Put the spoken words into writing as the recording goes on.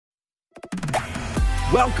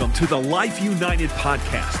Welcome to the Life United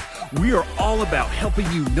podcast. We are all about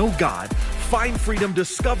helping you know God, find freedom,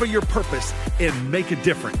 discover your purpose, and make a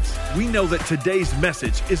difference. We know that today's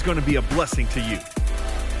message is going to be a blessing to you.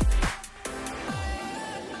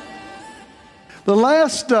 The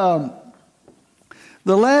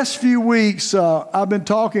last few weeks, I've been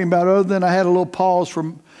talking about, other than I had a little pause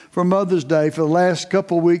from Mother's Day, for the last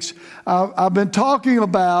couple of weeks, I've been talking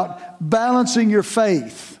about balancing your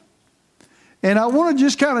faith. And I want to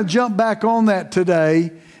just kind of jump back on that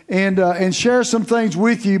today and share some things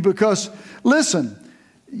with you because, listen,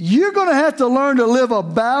 you're going to have to learn to live a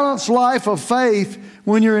balanced life of faith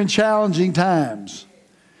when you're in challenging times.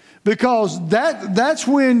 Because that's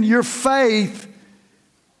when your faith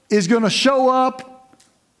is going to show up,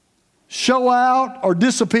 show out, or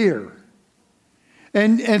disappear.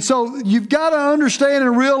 And so you've got to understand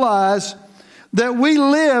and realize that we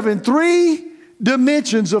live in three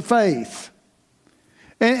dimensions of faith.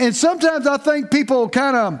 And sometimes I think people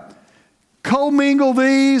kind of commingle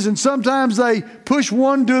these, and sometimes they push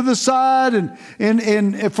one to the side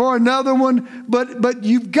and for another one. But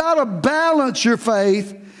you've got to balance your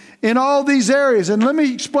faith in all these areas. And let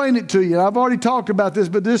me explain it to you. I've already talked about this,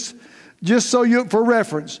 but this just for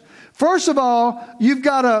reference. First of all,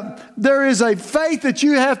 there is a faith that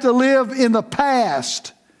you have to live in the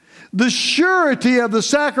past. The surety of the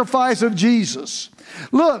sacrifice of Jesus.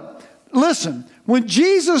 Listen, when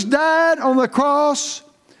Jesus died on the cross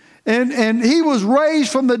and he was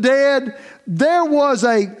raised from the dead, there was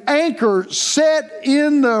an anchor set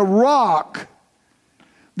in the rock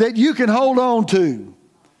that you can hold on to.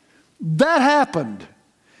 That happened.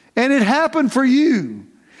 And it happened for you.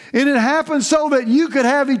 And it happened so that you could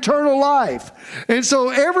have eternal life. And so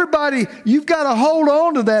everybody, you've got to hold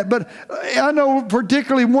on to that. But I know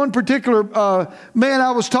particularly one particular man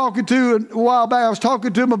I was talking to a while back. I was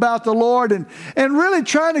talking to him about the Lord and really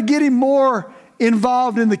trying to get him more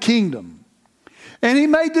involved in the kingdom. And he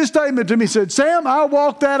made this statement to me. He said, "Sam, I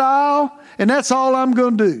walked that aisle and that's all I'm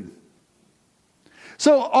going to do."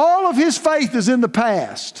 So all of his faith is in the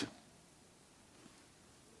past.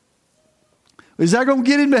 Is that going to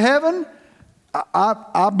get him to heaven?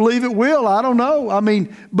 I believe it will. I don't know.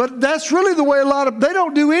 But that's really the way they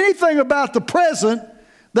don't do anything about the present.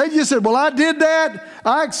 They just said, well, I did that.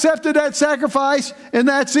 I accepted that sacrifice, and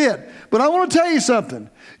that's it. But I want to tell you something.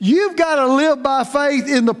 You've got to live by faith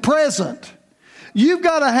in the present. You've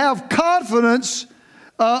got to have confidence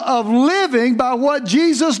of living by what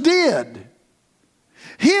Jesus did.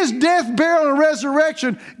 His death, burial, and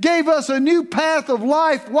resurrection gave us a new path of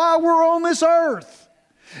life while we're on this earth.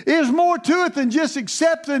 There's more to it than just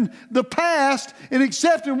accepting the past and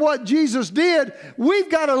accepting what Jesus did. We've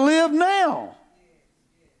got to live now.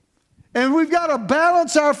 And we've got to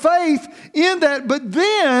balance our faith in that. But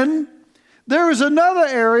then there is another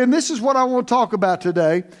area, and this is what I want to talk about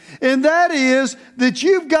today, and that is that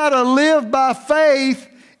you've got to live by faith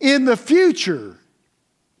in the future.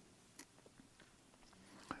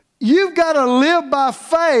 You've got to live by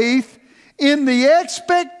faith in the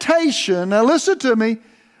expectation, now listen to me,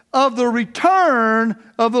 of the return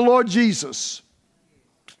of the Lord Jesus.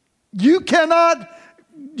 You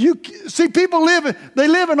see, people live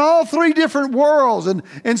in all three different worlds,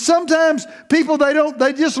 and sometimes people,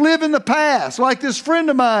 they just live in the past, like this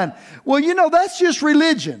friend of mine. Well, that's just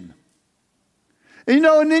religion. And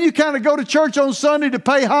then you kind of go to church on Sunday to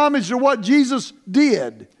pay homage to what Jesus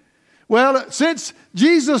did. Well, since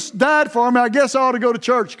Jesus died for me, I guess I ought to go to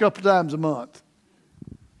church a couple times a month.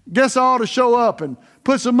 Guess I ought to show up and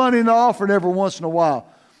put some money in the offering every once in a while.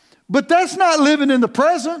 But that's not living in the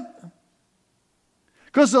present.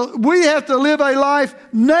 Because we have to live a life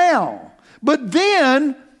now. But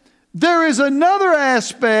then there is another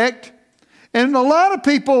aspect, and a lot of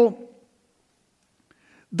people,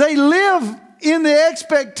 they live in the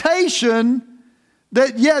expectation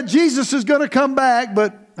that, Jesus is going to come back,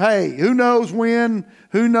 but hey, who knows when?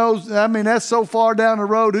 Who knows? That's so far down the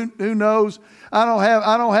road. Who knows? I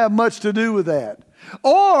don't have much to do with that.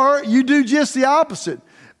 Or you do just the opposite.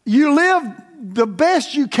 You live the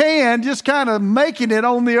best you can, just kind of making it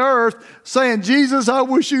on the earth, saying, Jesus, I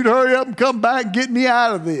wish you'd hurry up and come back and get me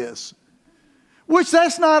out of this. Which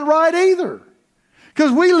that's not right either.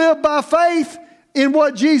 Because we live by faith in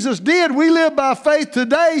what Jesus did. We live by faith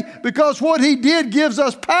today because what he did gives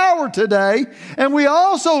us power today. And we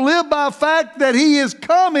also live by the fact that he is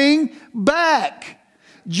coming back.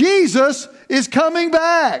 Jesus is coming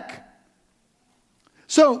back.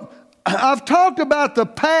 So I've talked about the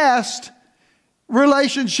past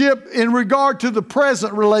relationship in regard to the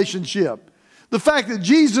present relationship. The fact that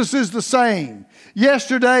Jesus is the same.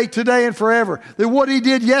 yesterday, today, and forever. That what He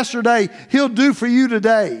did yesterday, He'll do for you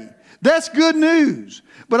today. That's good news.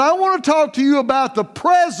 But I want to talk to you about the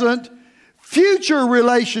present, future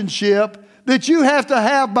relationship that you have to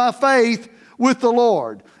have by faith with the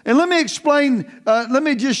Lord. And let me explain, let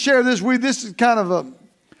me just share this with you. This is kind of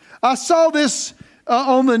I saw this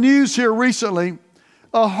on the news here recently.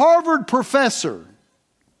 A Harvard professor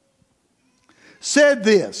said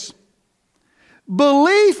this: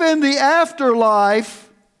 belief in the afterlife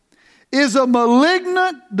is a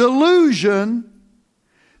malignant delusion,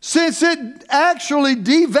 since it actually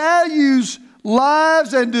devalues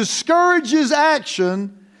lives and discourages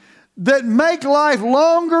action that make life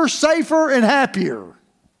longer, safer, and happier.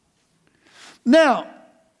 Now,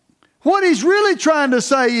 what he's really trying to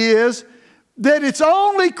say is that it's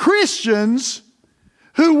only Christians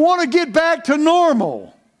who want to get back to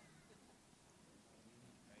normal.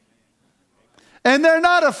 And they're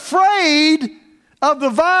not afraid of the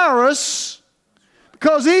virus,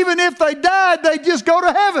 because even if they died, they just go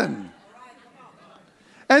to heaven.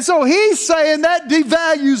 And so he's saying that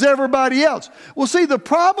devalues everybody else. Well, see, the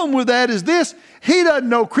problem with that is this: he doesn't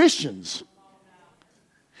know Christians.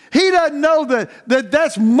 He doesn't know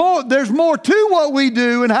that's more, there's more to what we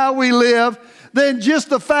do and how we live than just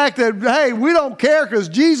the fact that, hey, we don't care because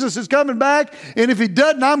Jesus is coming back, and if He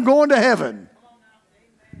doesn't, I'm going to heaven.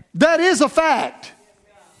 That is a fact.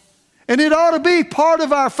 And it ought to be part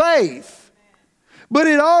of our faith. But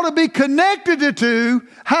it ought to be connected to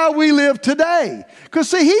how we live today. Because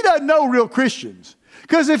see, he doesn't know real Christians.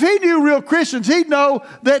 Because if he knew real Christians, he'd know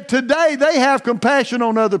that today they have compassion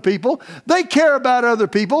on other people. They care about other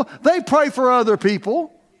people. They pray for other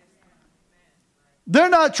people. They're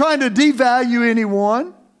not trying to devalue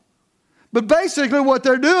anyone. But basically what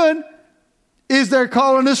they're doing is they're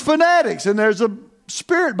calling us fanatics. And there's a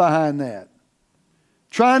spirit behind that.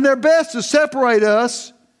 Trying their best to separate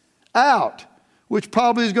us out, which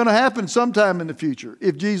probably is going to happen sometime in the future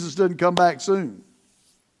if Jesus doesn't come back soon.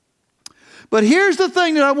 But here's the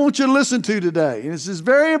thing that I want you to listen to today, and this is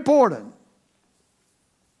very important.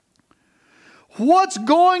 What's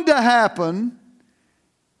going to happen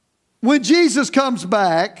when Jesus comes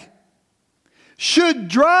back should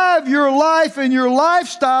drive your life and your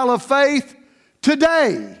lifestyle of faith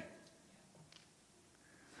today.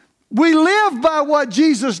 We live by what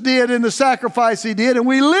Jesus did and the sacrifice He did, and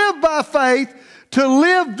we live by faith to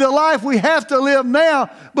live the life we have to live now.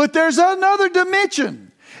 But there's another dimension.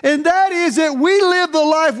 And that is that we live the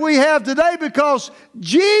life we have today because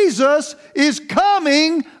Jesus is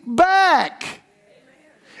coming back.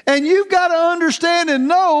 And you've got to understand and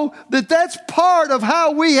know that that's part of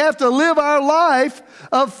how we have to live our life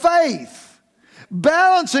of faith.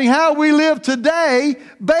 Balancing how we live today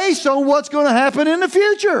based on what's going to happen in the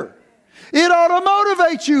future. It ought to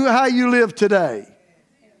motivate you how you live today.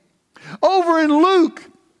 Over in Luke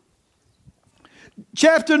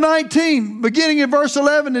chapter 19, beginning in verse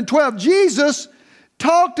 11 and 12, Jesus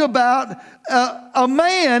talked about a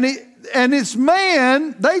man, and this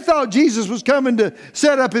man, they thought Jesus was coming to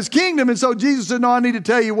set up His kingdom, and so Jesus said, no, I need to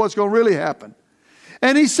tell you what's going to really happen.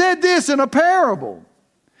 And He said this in a parable.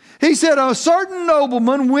 He said, a certain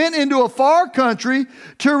nobleman went into a far country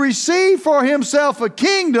to receive for himself a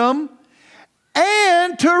kingdom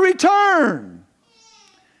and to return.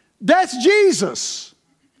 That's Jesus.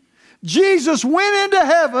 Jesus went into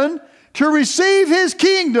heaven to receive His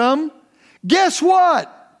kingdom. Guess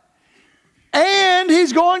what? And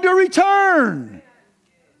He's going to return.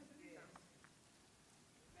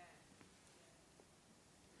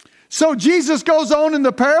 So Jesus goes on in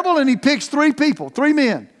the parable and He picks three people, three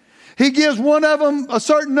men. He gives one of them a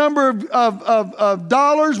certain number of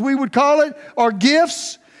dollars, we would call it, or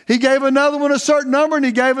gifts. He gave another one a certain number, and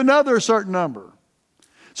He gave another a certain number.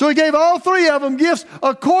 So He gave all three of them gifts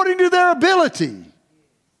according to their ability.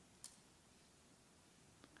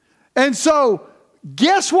 And so,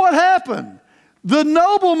 guess what happened? The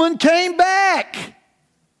nobleman came back.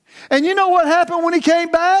 And you know what happened when he came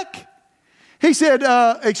back? He said,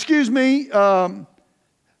 excuse me,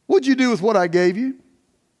 what'd you do with what I gave you?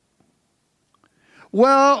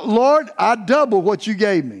 Well, Lord, I doubled what you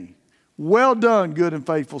gave me. Well done, good and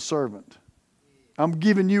faithful servant. I'm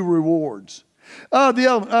giving you rewards. The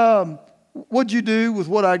other, what'd you do with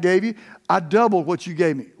what I gave you? I doubled what you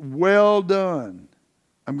gave me. Well done.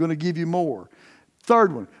 I'm going to give you more.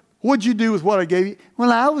 Third one, what'd you do with what I gave you?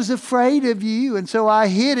 Well, I was afraid of you, and so I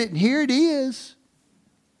hid it, and here it is.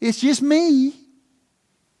 It's just me.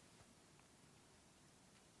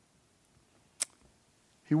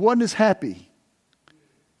 He wasn't as happy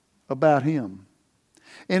about him.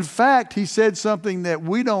 In fact, he said something that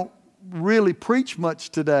we don't really preach much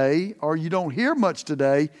today, or you don't hear much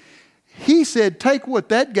today. He said, take what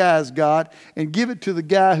that guy's got and give it to the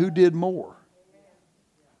guy who did more.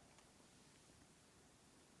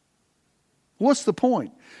 What's the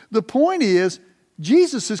point? The point is,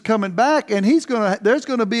 Jesus is coming back, and there's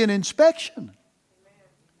going to be an inspection.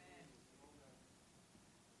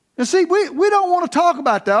 And see, we don't want to talk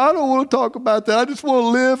about that. I don't want to talk about that. I just want to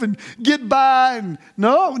live and get by. And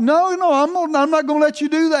no, I'm not going to let you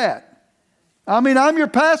do that. I mean, I'm your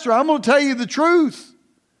pastor. I'm going to tell you the truth.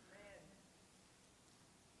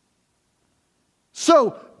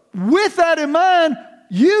 So, with that in mind,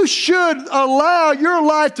 you should allow your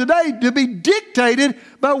life today to be dictated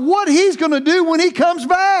by what He's going to do when He comes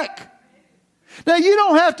back. Now, you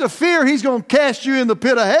don't have to fear He's going to cast you in the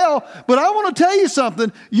pit of hell, but I want to tell you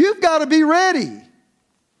something. You've got to be ready.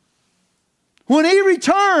 When He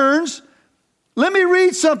returns, let me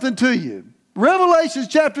read something to you. Revelation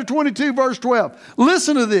chapter 22, verse 12.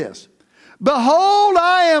 Listen to this. Behold,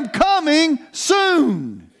 I am coming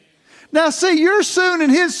soon. Now, see, your soon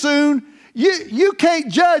and His soon, you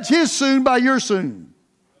can't judge His soon by your soon.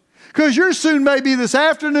 Because your soon may be this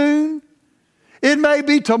afternoon. It may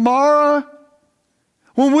be tomorrow.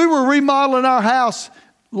 When we were remodeling our house,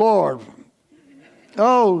 Lord,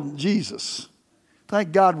 oh, Jesus,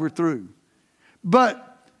 thank God we're through.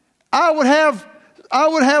 But I would have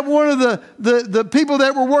one of the people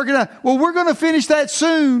that were working on, well, we're going to finish that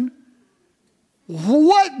soon.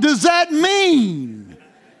 What does that mean?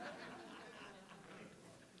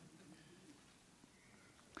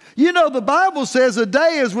 You know, the Bible says a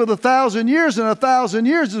day is with 1,000 years, and 1,000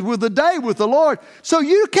 years is with a day with the Lord. So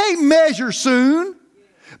you can't measure soon.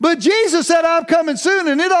 But Jesus said, I'm coming soon,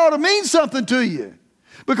 and it ought to mean something to you.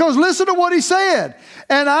 Because listen to what He said.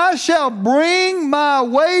 And I shall bring my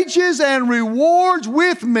wages and rewards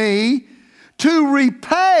with me to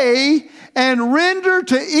repay and render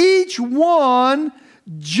to each one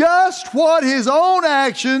just what his own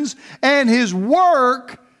actions and his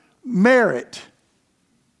work merit.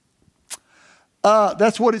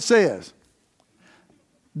 That's what it says.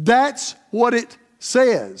 That's what it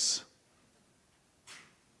says.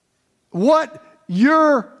 What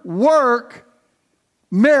your work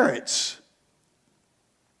merits.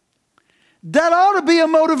 That ought to be a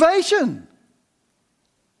motivation.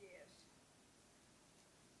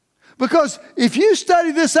 Because if you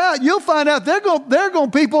study this out, you'll find out they're going to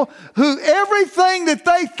people who everything that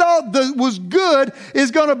they thought that was good is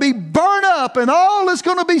going to be burned up, and all that's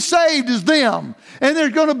going to be saved is them. And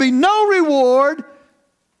there's going to be no reward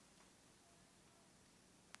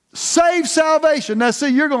save salvation. Now see,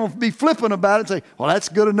 you're going to be flippant about it and say, well, that's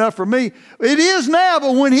good enough for me. It is now,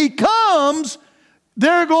 but when He comes,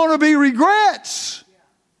 there are going to be regrets.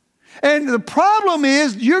 And the problem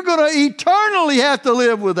is you're going to eternally have to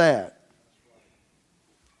live with that.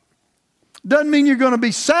 Doesn't mean you're going to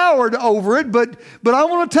be soured over it, but I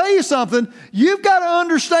want to tell you something. You've got to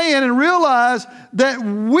understand and realize that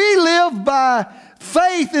we live by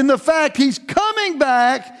faith in the fact He's coming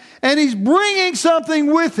back and He's bringing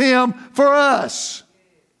something with Him for us.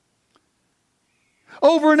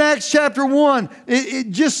 Over in Acts chapter 1, I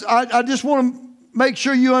just want to make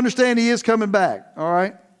sure you understand He is coming back, all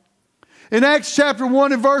right? In Acts chapter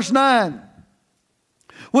 1 and verse 9,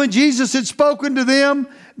 when Jesus had spoken to them,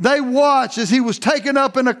 they watched as He was taken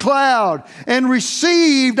up in a cloud and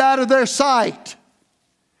received out of their sight.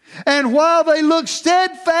 And while they looked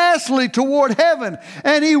steadfastly toward heaven,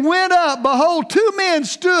 and He went up, behold, 2 men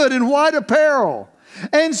stood in white apparel,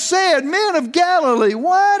 and said, Men of Galilee,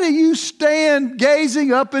 why do you stand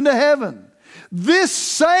gazing up into heaven? This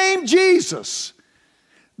same Jesus,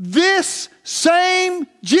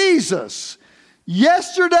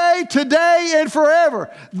 yesterday, today, and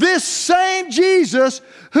forever, this same Jesus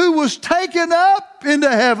who was taken up into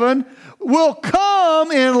heaven will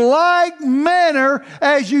come in like manner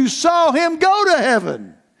as you saw Him go to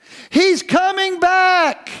heaven. He's coming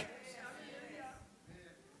back.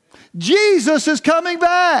 Jesus is coming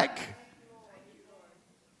back.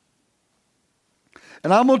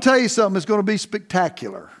 And I'm going to tell you something that's going to be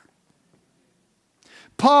spectacular.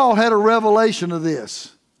 Paul had a revelation of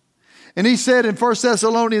this. And he said in 1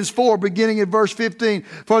 Thessalonians 4, beginning in verse 15,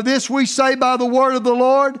 For this we say by the word of the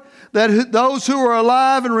Lord, that those who are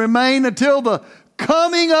alive and remain until the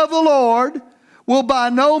coming of the Lord will by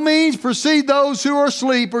no means precede those who are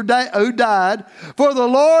asleep or who died. For the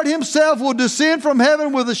Lord Himself will descend from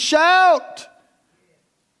heaven with a shout,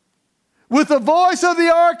 with the voice of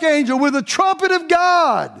the archangel, with the trumpet of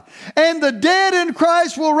God, and the dead in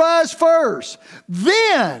Christ will rise first.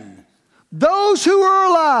 Then those who are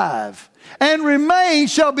alive and remain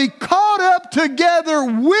shall be caught up together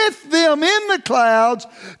with them in the clouds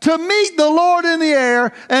to meet the Lord in the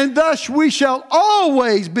air, and thus we shall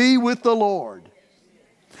always be with the Lord.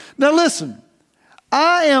 Now listen,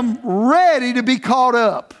 I am ready to be caught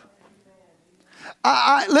up.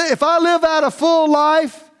 If I live out a full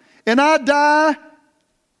life and I die,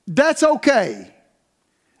 that's okay.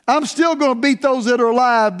 I'm still going to beat those that are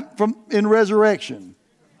alive in resurrection.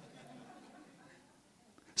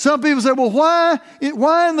 Some people say, well,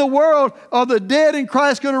 why in the world are the dead in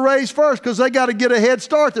Christ going to raise first? Because they got to get a head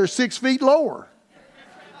start. They're 6 feet lower.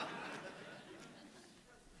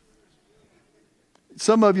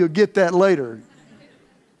 Some of you will get that later.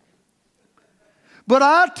 But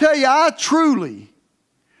I tell you, I truly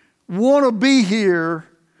want to be here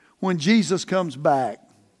when Jesus comes back.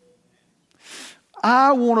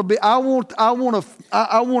 I want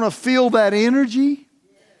to feel that energy,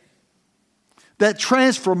 that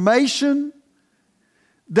transformation,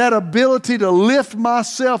 that ability to lift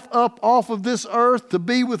myself up off of this earth to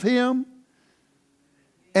be with Him.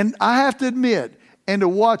 And I have to admit, and to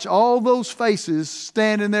watch all those faces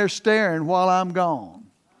standing there staring while I'm gone,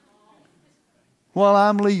 while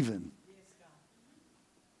I'm leaving.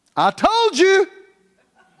 I told you.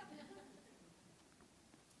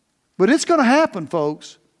 But it's going to happen,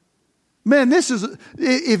 folks. Man,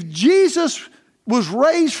 if Jesus was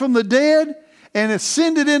raised from the dead and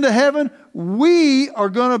ascended into heaven, we are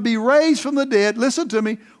going to be raised from the dead, listen to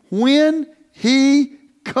me, when He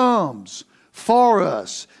comes for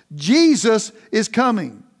us. Jesus is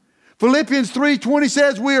coming. Philippians 3:20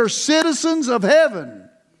 says we are citizens of heaven,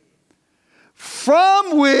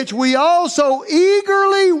 from which we also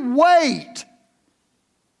eagerly wait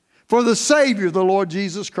for the Savior, the Lord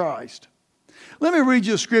Jesus Christ. Let me read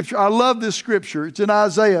you a scripture. I love this scripture. It's in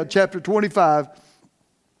Isaiah chapter 25.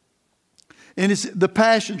 And the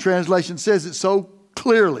Passion Translation says it so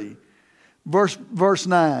clearly. Verse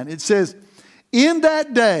 9. It says, in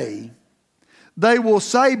that day they will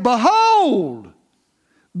say, behold,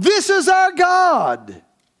 this is our God.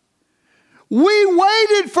 We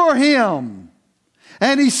waited for Him,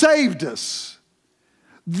 and He saved us.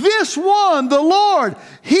 This one, the Lord,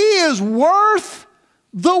 He is worth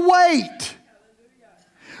the wait.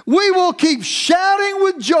 We will keep shouting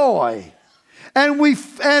with joy, and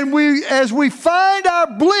as we find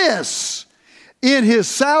our bliss in His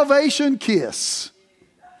salvation kiss.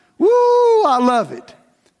 Woo, I love it.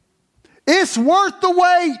 It's worth the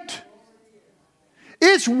wait.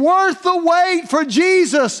 It's worth the wait for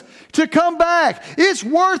Jesus to come back. It's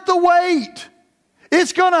worth the wait.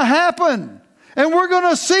 It's going to happen. And we're going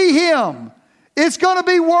to see Him. It's going to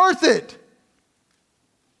be worth it.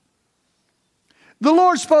 The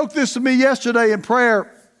Lord spoke this to me yesterday in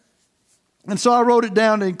prayer. And so I wrote it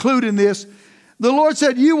down to include in this. The Lord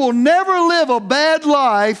said, you will never live a bad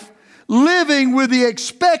life living with the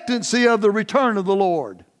expectancy of the return of the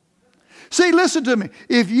Lord. See, listen to me.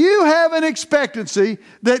 If you have an expectancy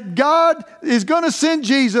that God is going to send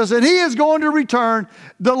Jesus and He is going to return,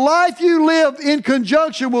 the life you live in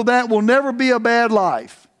conjunction with that will never be a bad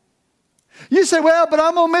life. You say, well, but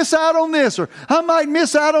I'm going to miss out on this, or I might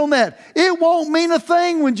miss out on that. It won't mean a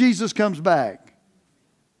thing when Jesus comes back.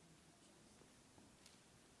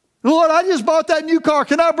 Lord, I just bought that new car.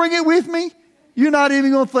 Can I bring it with me? You're not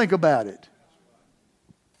even going to think about it.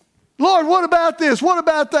 Lord, what about this? What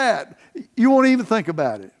about that? You won't even think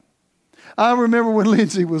about it. I remember when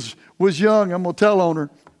Lindsay was young, I'm going to tell on her.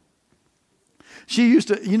 She used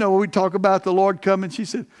to, when we talk about the Lord coming, she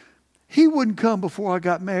said, He wouldn't come before I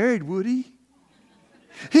got married, would He?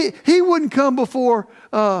 He wouldn't come before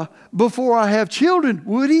I have children,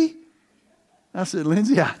 would He? I said,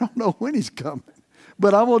 Lindsay, I don't know when He's coming.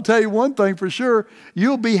 But I'm going to tell you one thing for sure.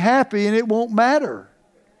 You'll be happy and it won't matter.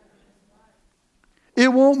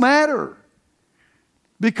 It won't matter.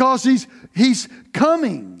 Because He's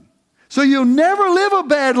coming. So you'll never live a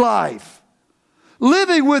bad life.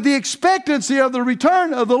 Living with the expectancy of the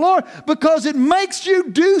return of the Lord, because it makes you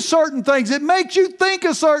do certain things. It makes you think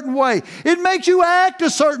a certain way. It makes you act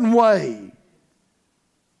a certain way.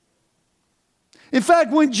 In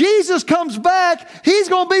fact, when Jesus comes back, He's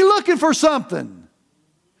going to be looking for something.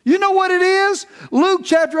 You know what it is? Luke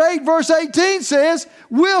chapter 8 verse 18 says,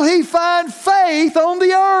 will He find faith on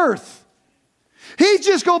the earth? He's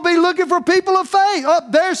just going to be looking for people of faith. Oh,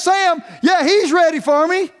 there's Sam. Yeah, he's ready for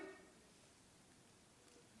me.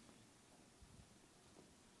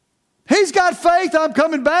 He's got faith. I'm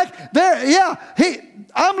coming back. There, yeah,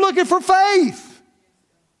 I'm looking for faith.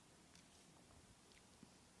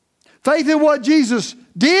 Faith in what Jesus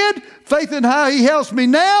did, faith in how He helps me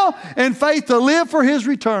now, and faith to live for His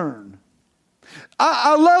return.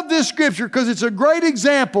 I love this scripture because it's a great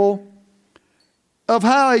example of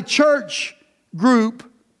how a church group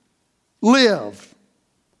lived.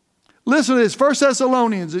 Listen to this. 1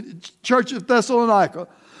 Thessalonians, Church of Thessalonica,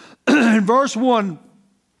 in verse 1,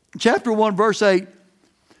 chapter 1, verse 8,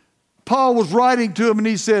 Paul was writing to him and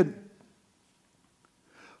he said,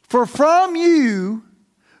 "For from you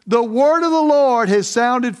the word of the Lord has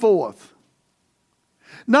sounded forth,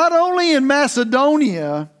 not only in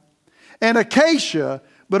Macedonia and Achaia,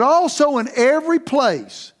 but also in every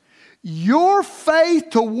place. Your faith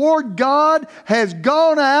toward God has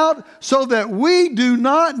gone out so that we do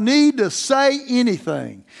not need to say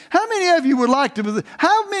anything." How many of you would like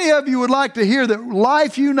to hear that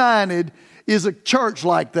Life United is a church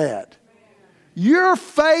like that? Your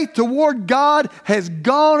faith toward God has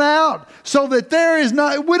gone out so that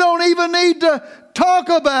we don't even need to talk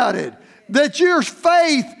about it. That your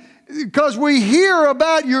faith, because we hear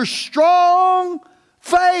about your strong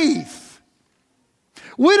faith.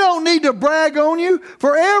 We don't need to brag on you,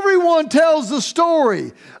 for everyone tells the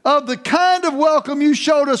story of the kind of welcome you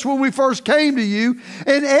showed us when we first came to you,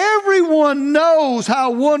 and everyone knows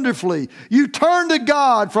how wonderfully you turned to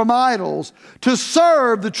God from idols to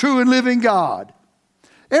serve the true and living God.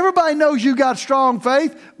 Everybody knows you got strong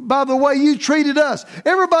faith by the way you treated us.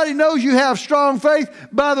 Everybody knows you have strong faith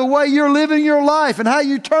by the way you're living your life and how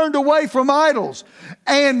you turned away from idols.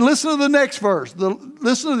 And listen to the next verse.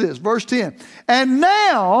 Listen to this, verse 10. "And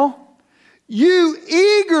now you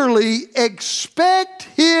eagerly expect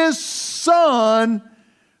His Son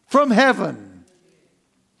from heaven,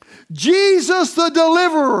 Jesus the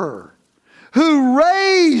deliverer, who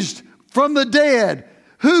raised from the dead,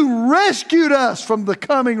 who rescued us from the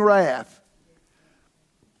coming wrath."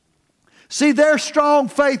 See, their strong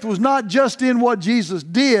faith was not just in what Jesus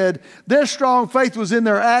did. Their strong faith was in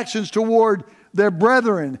their actions toward their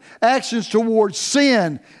brethren, actions toward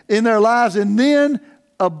sin in their lives, and then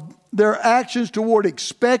their actions toward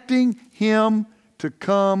expecting Him to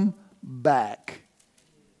come back.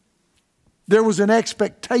 There was an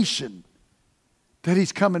expectation that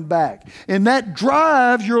He's coming back. And that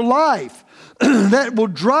drives your life. That will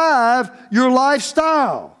drive your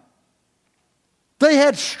lifestyle. They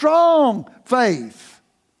had strong faith.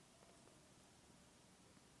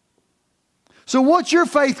 So what's your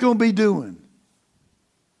faith going to be doing?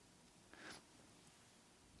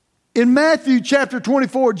 In Matthew chapter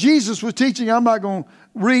 24, Jesus was teaching. I'm not going to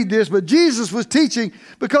read this, but Jesus was teaching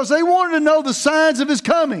because they wanted to know the signs of His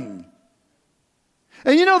coming.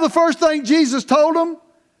 And you know the first thing Jesus told them?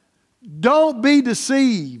 Don't be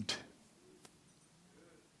deceived.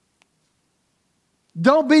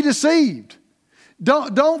 Don't be deceived.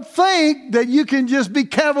 Don't think that you can just be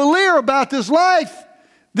cavalier about this life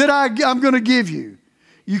that I'm going to give you.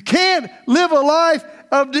 You can't live a life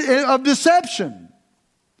of deception.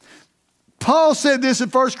 Paul said this in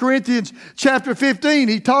 1 Corinthians chapter 15.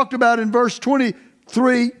 He talked about in verse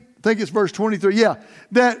 23, I think it's verse 23,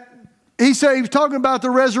 that he said he was talking about the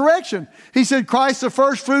resurrection. He said Christ the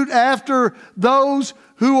first fruit after those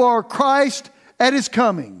who are Christ at His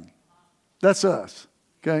coming. That's us,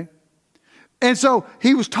 okay? And so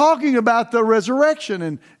he was talking about the resurrection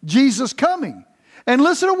and Jesus coming. And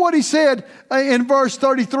listen to what he said in verse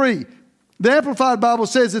 33. The Amplified Bible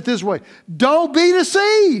says it this way: don't be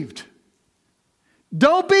deceived.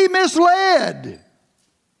 Don't be misled.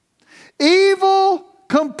 Evil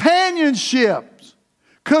companionships,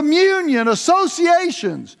 communion,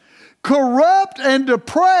 associations, corrupt and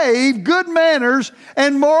deprave good manners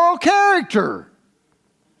and moral character.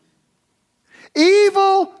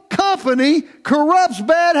 Evil company corrupts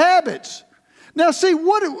bad habits. Now see,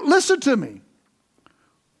 listen to me.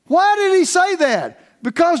 Why did he say that?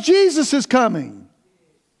 Because Jesus is coming.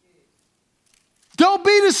 Don't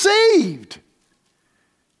be deceived.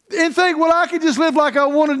 And think, well, I can just live like I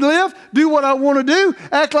want to live, do what I want to do,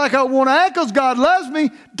 act like I want to act because God loves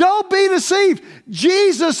me. Don't be deceived.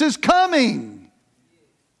 Jesus is coming.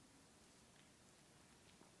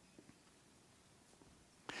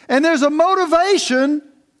 And there's a motivation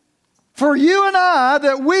for you and I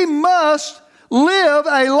that we must live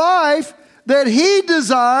a life that He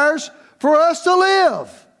desires for us to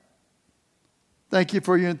live. Thank you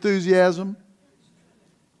for your enthusiasm.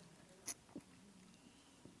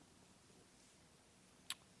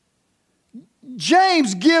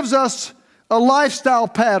 James gives us a lifestyle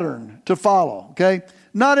pattern to follow, okay?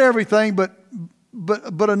 Not everything,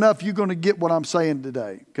 but enough you're going to get what I'm saying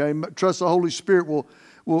today, okay? Trust the Holy Spirit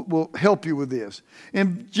will help you with this.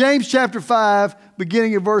 In James chapter 5,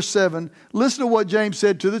 beginning in verse 7, listen to what James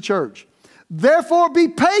said to the church. Therefore be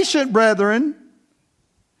patient, brethren,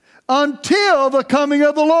 until the coming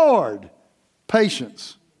of the Lord.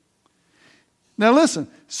 Patience. Now listen,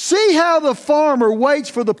 see how the farmer waits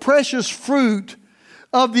for the precious fruit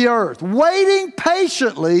of the earth, waiting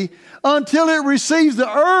patiently until it receives the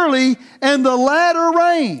early and the latter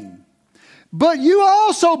rain. But you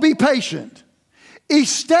also be patient.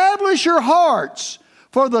 Establish your hearts,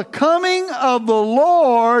 for the coming of the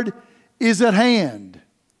Lord is at hand.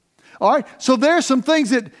 All right, so there's some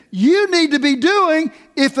things that you need to be doing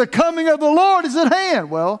if the coming of the Lord is at hand.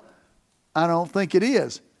 Well, I don't think it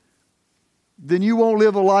is. Then you won't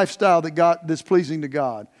live a lifestyle that's pleasing to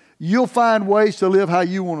God. You'll find ways to live how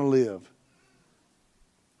you want to live.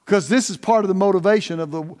 Because this is part of the motivation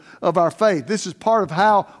of our faith. This is part of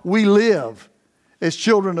how we live as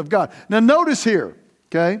children of God. Now notice here,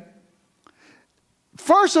 okay?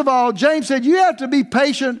 First of all, James said you have to be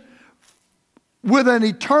patient with an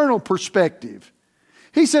eternal perspective.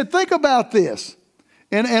 He said, think about this.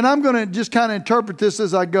 And I'm going to just kind of interpret this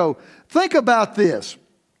as I go. Think about this.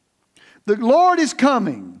 The Lord is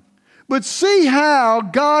coming. But see how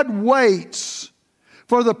God waits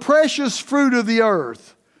for the precious fruit of the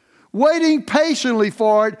earth, waiting patiently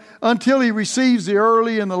for it until He receives the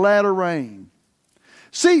early and the latter rain.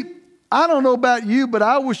 See, I don't know about you, but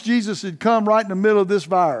I wish Jesus had come right in the middle of this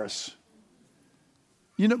virus.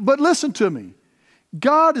 But listen to me.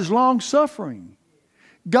 God is long-suffering.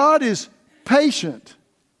 God is patient.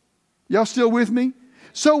 Y'all still with me?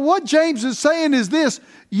 So what James is saying is this: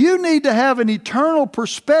 you need to have an eternal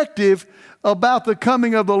perspective about the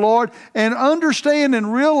coming of the Lord and understand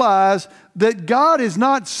and realize that God is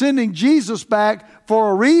not sending Jesus back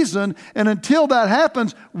for a reason, and until that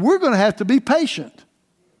happens, we're going to have to be patient.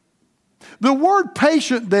 The word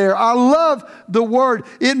patient there, I love the word.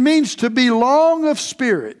 It means to be long of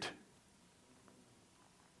spirit.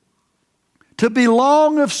 To be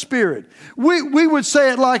long of spirit. We would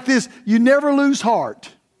say it like this: you never lose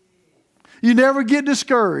heart. You never get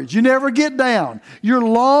discouraged. You never get down. You're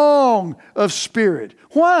long of spirit.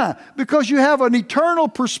 Why? Because you have an eternal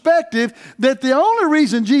perspective that the only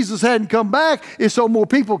reason Jesus hadn't come back is so more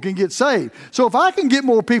people can get saved. So if I can get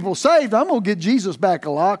more people saved, I'm going to get Jesus back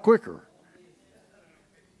a lot quicker.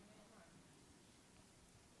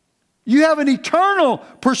 You have an eternal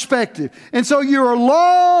perspective. And so you're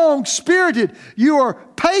long-spirited. You are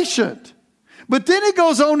patient. But then it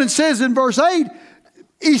goes on and says in verse 8,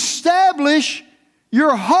 establish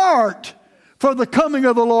your heart, for the coming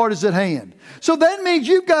of the Lord is at hand. So that means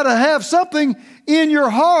you've got to have something in your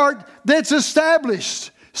heart that's established,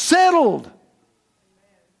 settled.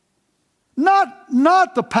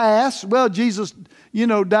 Not the past. Well, Jesus,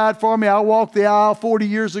 died for me. I walked the aisle 40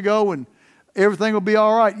 years ago and everything will be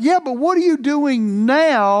all right. Yeah, but what are you doing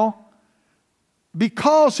now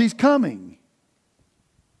because He's coming?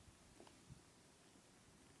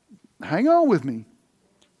 Hang on with me.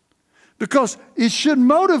 Because it should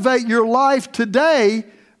motivate your life today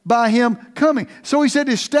by Him coming. So He said,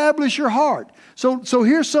 establish your heart. So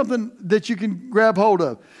here's something that you can grab hold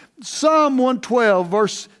of. Psalm 112,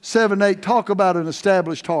 verse 7 and 8, talk about an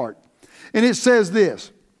established heart. And it says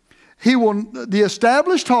this: the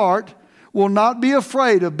established heart will not be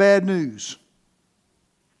afraid of bad news.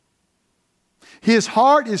 His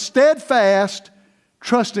heart is steadfast,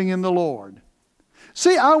 trusting in the Lord.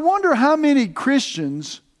 See, I wonder how many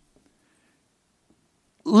Christians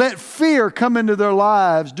let fear come into their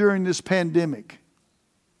lives during this pandemic.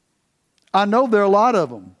 I know there are a lot of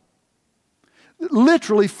them.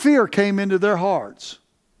 Literally, fear came into their hearts.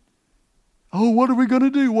 Oh, what are we going to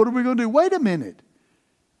do? What are we going to do? Wait a minute.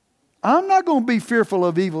 I'm not going to be fearful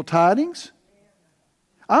of evil tidings.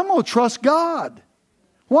 I'm going to trust God.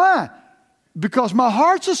 Why? Because my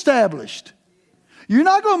heart's established. You're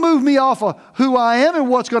not going to move me off of who I am and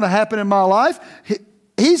what's going to happen in my life.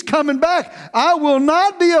 He's coming back. I will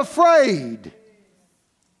not be afraid.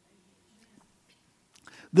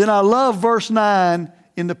 Then I love verse 9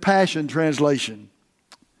 in the Passion Translation.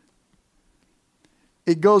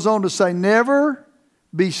 It goes on to say, never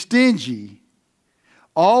be stingy,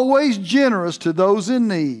 always generous to those in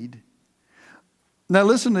need. Now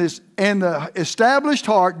listen to this. And the established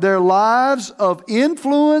heart, their lives of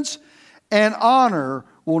influence and honor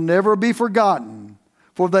will never be forgotten,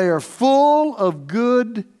 for they are full of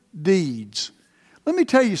good deeds. Let me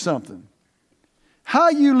tell you something. How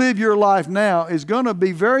you live your life now is going to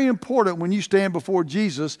be very important when you stand before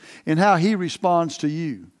Jesus and how He responds to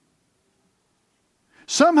you.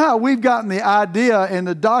 Somehow we've gotten the idea, and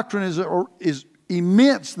the doctrine is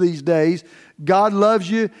immense these days. God loves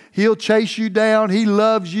you. He'll chase you down. He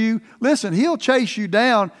loves you. Listen, He'll chase you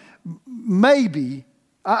down maybe.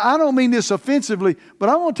 I don't mean this offensively, but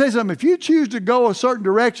I want to tell you something. If you choose to go a certain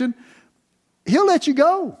direction, He'll let you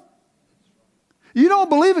go. You don't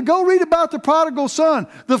believe it? Go read about the prodigal son.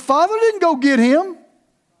 The father didn't go get him.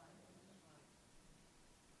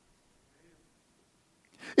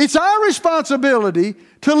 It's our responsibility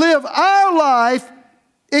to live our life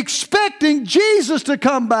expecting Jesus to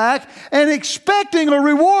come back and expecting a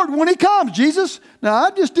reward when He comes. Jesus, now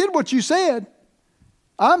I just did what you said.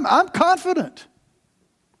 I'm confident.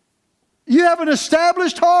 You have an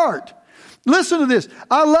established heart. Listen to this.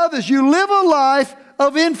 I love this. You live a life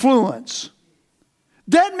of influence.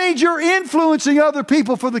 That means you're influencing other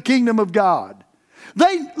people for the kingdom of God.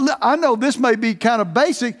 I know this may be kind of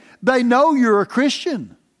basic. They know you're a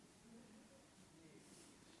Christian.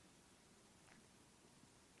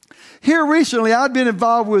 Here recently, I'd been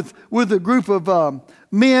involved with a group of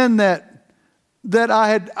men that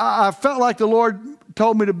I felt like the Lord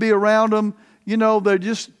told me to be around them. You know, they're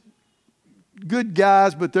just good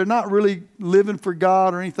guys, but they're not really living for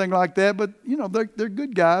God or anything like that. But, you know, they're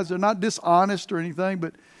good guys. They're not dishonest or anything.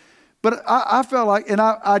 But I felt like, and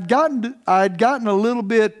I'd gotten a little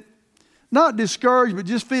bit, not discouraged, but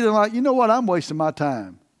just feeling like, you know what, I'm wasting my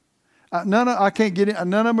time. I can't get in.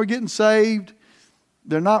 None of them are getting saved.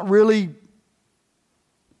 They're not really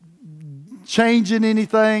changing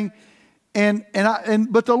anything.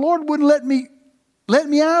 But the Lord wouldn't let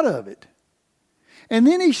me out of it. And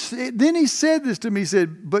then he said this to me. He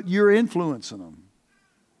said, but you're influencing them.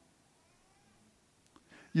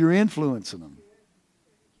 You're influencing them.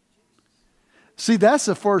 See, that's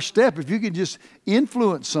the first step. If you can just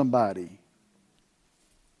influence somebody,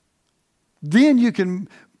 then you can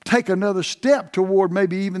take another step toward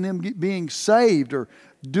maybe even them being saved or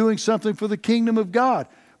doing something for the kingdom of God.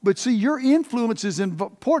 But see, your influence is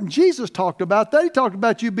important. Jesus talked about that. He talked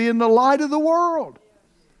about you being the light of the world,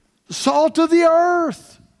 the salt of the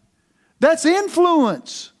earth. That's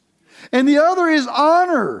influence. And the other is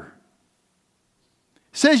honor.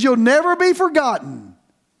 It says you'll never be forgotten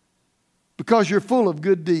because you're full of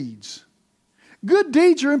good deeds. Good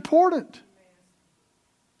deeds are important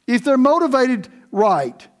if they're motivated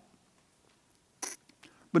right.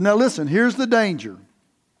 But now listen, here's the danger.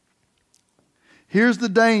 Here's the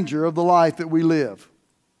danger of the life that we live.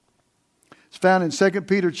 It's found in 2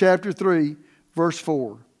 Peter chapter 3, verse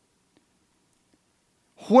 4.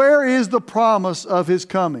 Where is the promise of His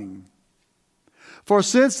coming? For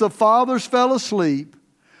since the fathers fell asleep,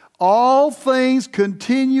 all things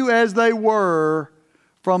continue as they were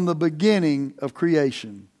from the beginning of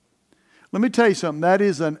creation. Let me tell you something. That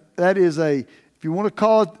is a if you want to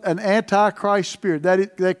call it an antichrist spirit,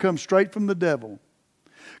 that comes straight from the devil.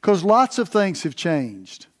 Because lots of things have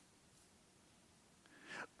changed.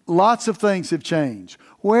 Lots of things have changed.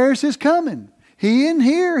 Where's His coming? He isn't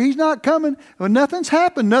here. He's not coming. Well, nothing's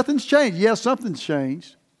happened. Nothing's changed. Yes, something's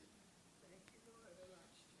changed.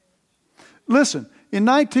 Listen, in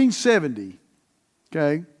 1970,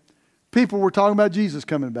 okay, people were talking about Jesus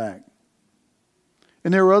coming back.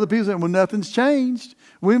 And there were other people saying, well, nothing's changed.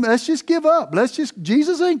 Let's just give up.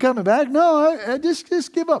 Jesus ain't coming back. No,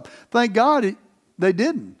 just give up. Thank God they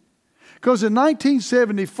didn't. Because in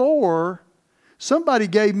 1974, somebody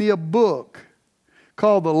gave me a book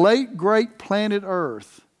called The Late Great Planet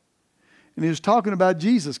Earth. And he was talking about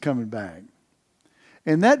Jesus coming back.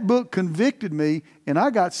 And that book convicted me, and I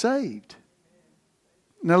got saved.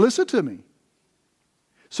 Now listen to me.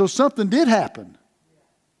 So something did happen.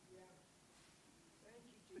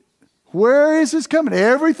 Where is His coming?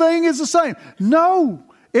 Everything is the same. No,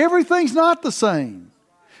 everything's not the same.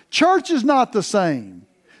 Church is not the same.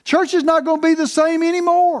 Church is not going to be the same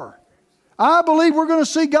anymore. I believe we're going to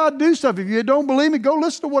see God do stuff. If you don't believe me, go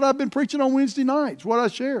listen to what I've been preaching on Wednesday nights, what I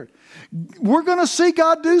shared. We're going to see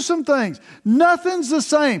God do some things. Nothing's the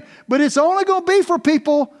same. But it's only going to be for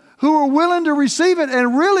people who are willing to receive it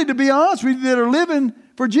and really, to be honest with you, that are living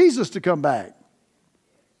for Jesus to come back.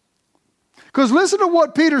 Because listen to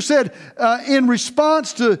what Peter said in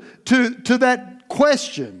response to that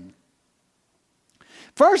question.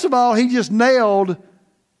 First of all, he just nailed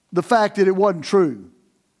the fact that it wasn't true.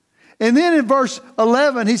 And then in verse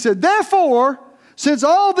 11, he said, therefore, since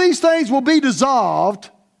all these things will be dissolved,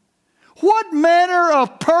 what manner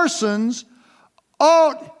of persons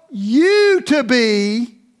ought you to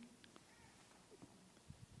be,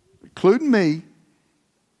 including me,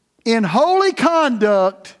 in holy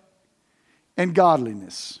conduct and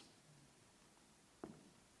godliness?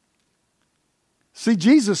 See,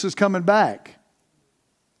 Jesus is coming back.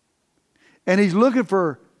 And He's looking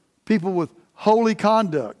for people with holy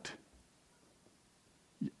conduct.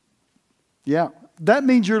 Yeah, that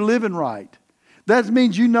means you're living right. That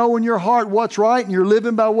means you know in your heart what's right and you're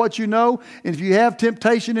living by what you know. And if you have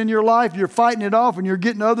temptation in your life, you're fighting it off and you're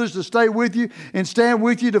getting others to stay with you and stand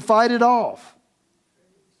with you to fight it off.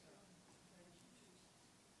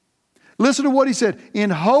 Listen to what he said.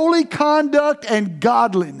 In holy conduct and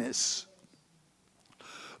godliness,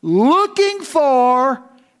 looking for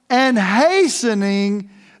and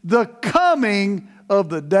hastening the coming of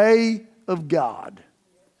the day of God.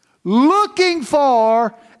 Looking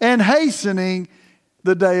for and hastening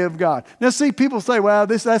the day of God. Now see, people say, well,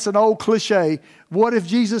 that's an old cliche. What if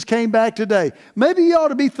Jesus came back today? Maybe you ought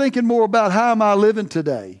to be thinking more about how am I living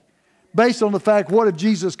today, based on the fact, what if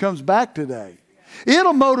Jesus comes back today?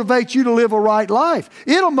 It'll motivate you to live a right life.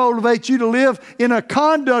 It'll motivate you to live in a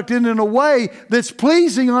conduct and in a way that's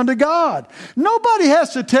pleasing unto God. Nobody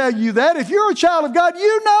has to tell you that. If you're a child of God,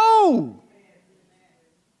 you know.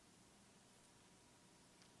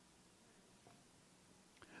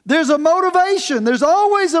 There's a motivation. There's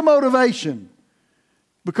always a motivation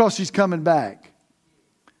because He's coming back.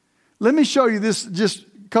 Let me show you this, just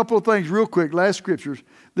a couple of things real quick, last scriptures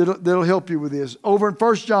that'll help you with this. Over in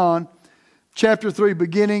 1 John chapter 3,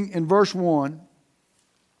 beginning in verse 1.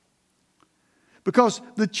 Because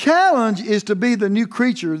the challenge is to be the new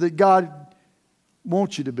creature that God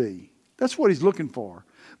wants you to be. That's what He's looking for.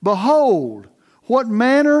 Behold, what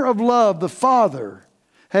manner of love the Father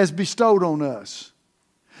has bestowed on us,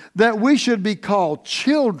 that we should be called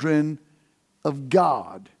children of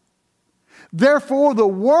God. Therefore the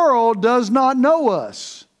world does not know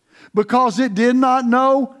us, because it did not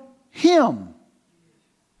know Him.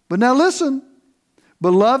 But now listen,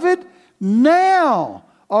 beloved, now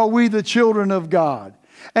are we the children of God,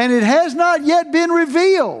 and it has not yet been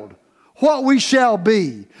revealed what we shall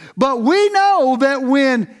be. But we know that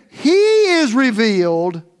when He is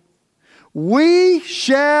revealed, we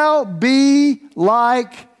shall be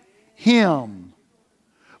like Him.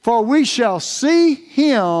 For we shall see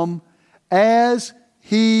Him as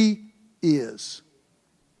He is.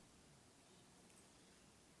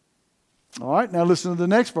 All right, now listen to the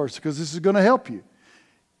next verse, because this is going to help you.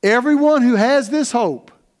 Everyone who has this hope,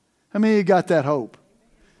 how many of you got that hope?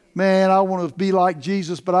 Man, I want to be like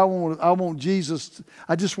Jesus, but I want Jesus,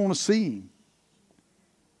 I just want to see Him.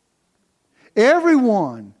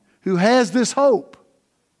 Everyone who has this hope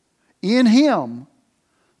in Him,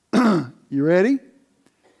 you ready?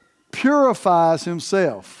 Purifies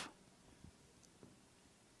himself,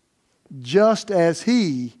 just as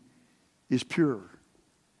He is pure.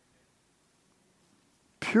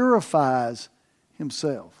 Purifies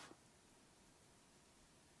himself.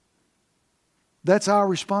 That's our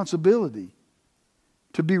responsibility,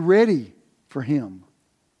 to be ready for Him,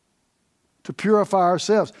 to purify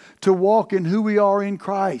ourselves, to walk in who we are in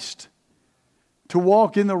Christ, to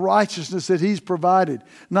walk in the righteousness that He's provided,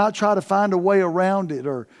 not try to find a way around it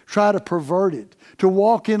or try to pervert it, to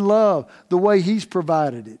walk in love the way He's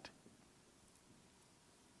provided it,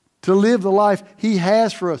 to live the life He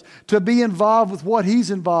has for us, to be involved with what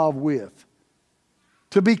He's involved with,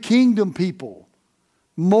 to be kingdom people.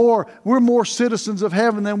 We're more citizens of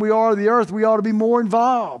heaven than we are of the earth. We ought to be more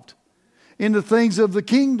involved in the things of the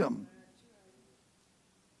kingdom.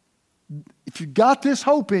 If you've got this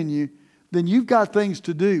hope in you, then you've got things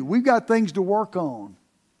to do. We've got things to work on.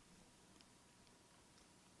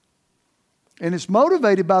 And it's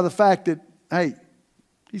motivated by the fact that, hey,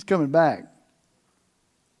 He's coming back.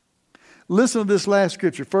 Listen to this last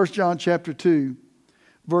scripture, 1 John chapter 2,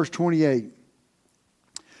 verse 28.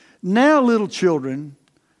 Now, little children,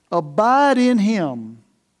 abide in Him,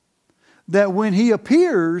 that when He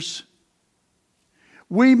appears,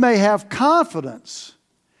 we may have confidence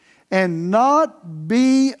and not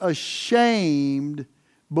be ashamed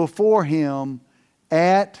before Him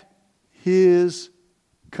at His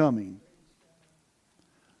coming.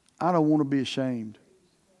 I don't want to be ashamed.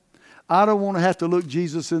 I don't want to have to look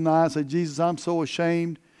Jesus in the eye and say, Jesus, I'm so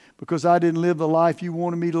ashamed because I didn't live the life You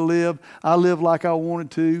wanted me to live. I lived like I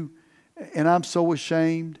wanted to, and I'm so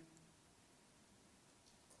ashamed.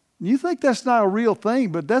 You think that's not a real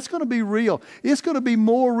thing, but that's going to be real. It's going to be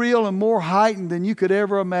more real and more heightened than you could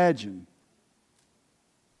ever imagine.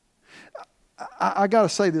 I got to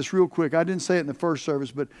say this real quick. I didn't say it in the first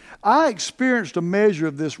service, but I experienced a measure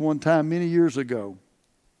of this one time many years ago.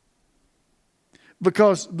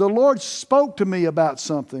 Because the Lord spoke to me about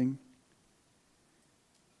something,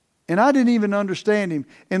 and I didn't even understand Him.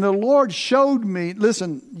 And the Lord showed me,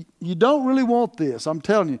 listen, you don't really want this, I'm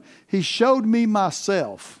telling you. He showed me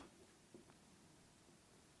myself.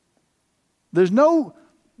 There's no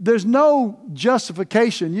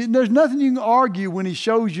justification. There's nothing you can argue when He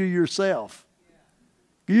shows you yourself.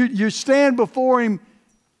 You stand before Him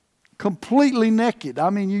completely naked.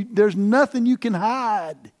 I mean, there's nothing you can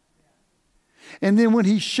hide. And then when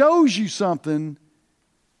He shows you something,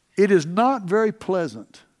 it is not very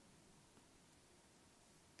pleasant.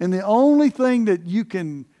 And the only thing that you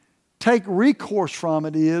can take recourse from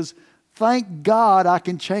it is, thank God I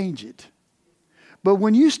can change it. But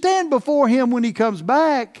when you stand before Him when He comes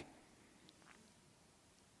back,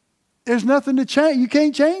 there's nothing to change. You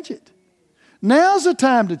can't change it. Now's the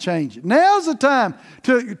time to change it. Now's the time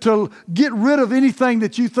to get rid of anything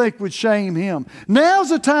that you think would shame Him. Now's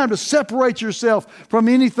the time to separate yourself from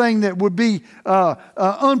anything that would be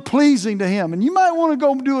unpleasing to Him. And you might want to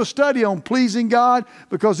go do a study on pleasing God,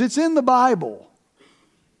 because it's in the Bible.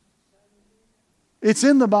 It's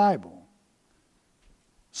in the Bible.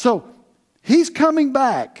 So, He's coming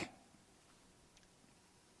back.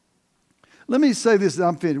 Let me say this,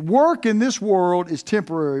 I'm finished. Work in this world is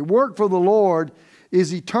temporary. Work for the Lord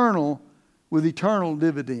is eternal, with eternal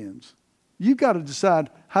dividends. You've got to decide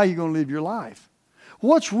how you're going to live your life.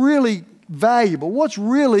 What's really valuable? What's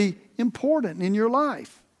really important in your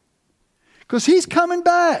life? Because He's coming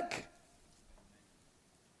back.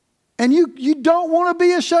 And you don't want to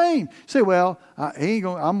be ashamed. You say, well, I'm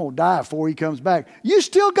going to die before He comes back. You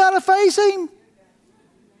still got to face Him.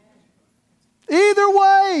 Either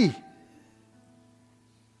way.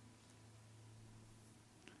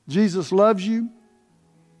 Jesus loves you.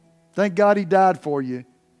 Thank God He died for you.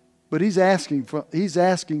 But He's asking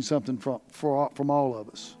something from all of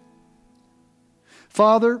us.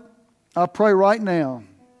 Father, I pray right now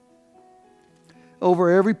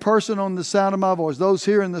over every person on the sound of my voice, those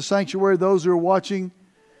here in the sanctuary, those who are watching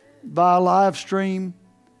via live stream.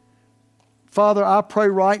 Father, I pray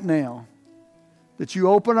right now that You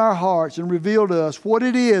open our hearts and reveal to us what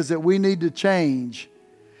it is that we need to change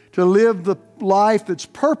to live the life that's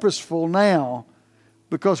purposeful now,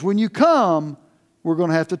 because when You come, we're going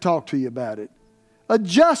to have to talk to You about it.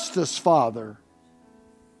 Adjust us, Father,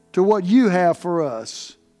 to what You have for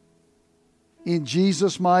us. In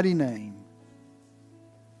Jesus' mighty name.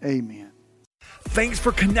 Amen. Thanks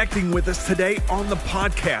for connecting with us today on the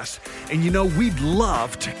podcast. And we'd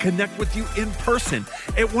love to connect with you in person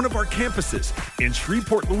at one of our campuses in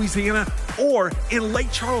Shreveport, Louisiana, or in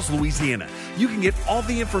Lake Charles, Louisiana. You can get all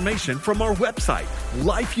the information from our website,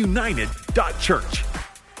 lifeunited.church.